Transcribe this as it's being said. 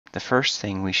the first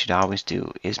thing we should always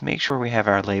do is make sure we have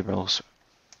our labels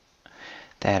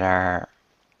that are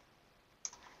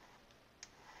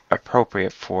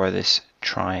appropriate for this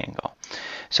triangle.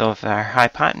 So if our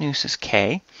hypotenuse is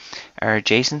K, our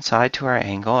adjacent side to our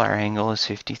angle is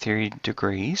 53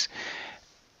 degrees.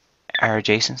 Our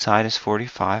adjacent side is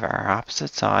 45. Our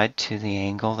opposite side to the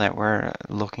angle that we're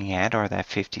looking at, or that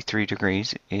 53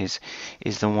 degrees, is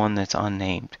the one that's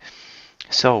unnamed.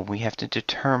 So we have to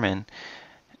determine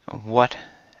what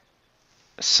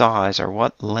size or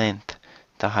what length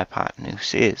the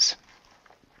hypotenuse is.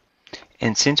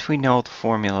 And since we know the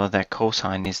formula that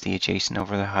cosine is the adjacent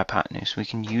over the hypotenuse, we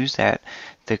can use the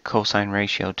cosine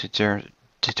ratio to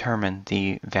determine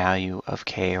the value of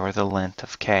k, or the length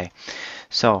of k.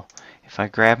 So if I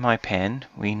grab my pen,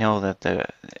 we know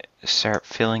that start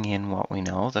filling in what we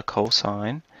know. The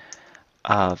cosine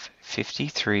of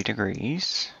 53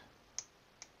 degrees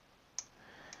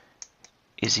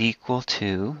is equal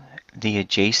to the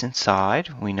adjacent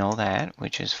side, we know that,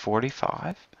 which is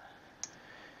 45.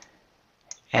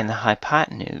 And the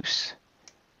hypotenuse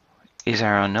is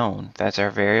our unknown. That's our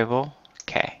variable,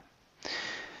 k.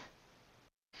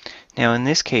 Now in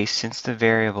this case, since the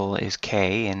variable is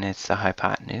k and it's the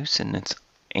hypotenuse and it's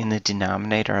in the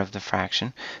denominator of the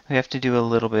fraction, we have to do a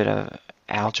little bit of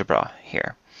algebra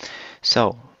here.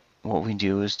 So what we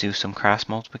do is do some cross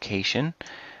multiplication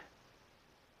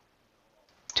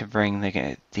to bring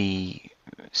the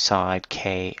side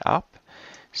k up.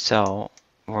 So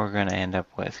we're going to end up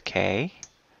with k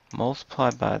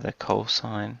multiplied by the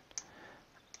cosine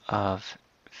of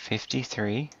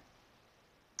 53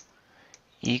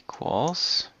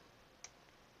 equals,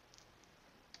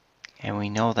 and we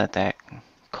know that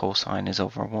cosine is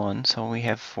over 1, so we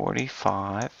have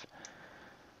 45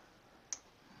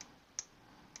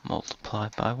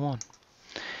 multiplied by 1.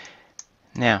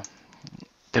 Now,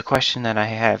 the question that I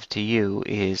have to you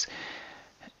is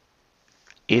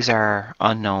our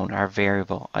unknown, our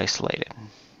variable, isolated?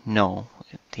 No.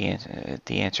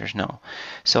 The answer is no.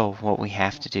 So what we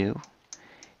have to do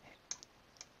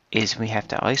is we have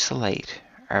to isolate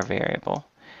our variable,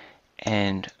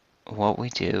 and what we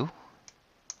do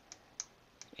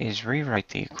is rewrite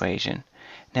the equation.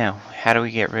 Now, how do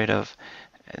we get rid of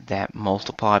that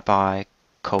multiplied by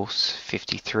cos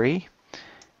 53?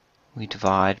 We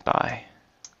divide by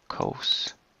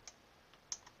cos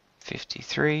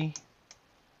 53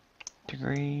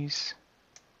 degrees.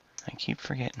 I keep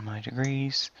forgetting my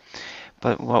degrees.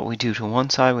 But what we do to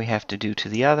one side, we have to do to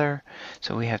the other.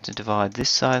 So we have to divide this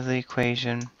side of the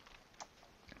equation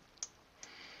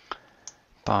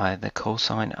by the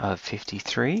cosine of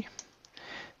 53.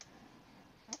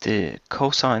 The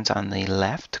cosines on the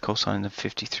left, cosine of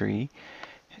 53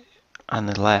 on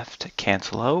the left,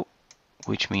 cancel out,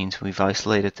 which means we've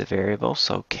isolated the variable.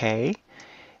 So k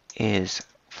is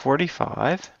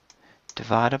 45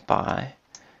 divided by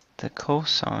the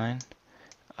cosine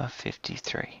of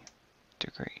 53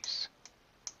 degrees.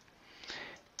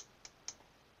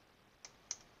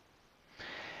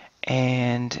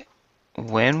 And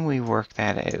when we work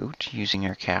that out using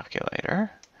our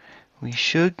calculator, we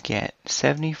should get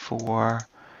 74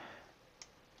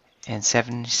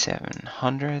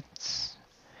 7/77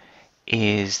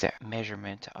 is the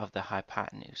measurement of the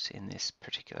hypotenuse in this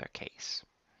particular case.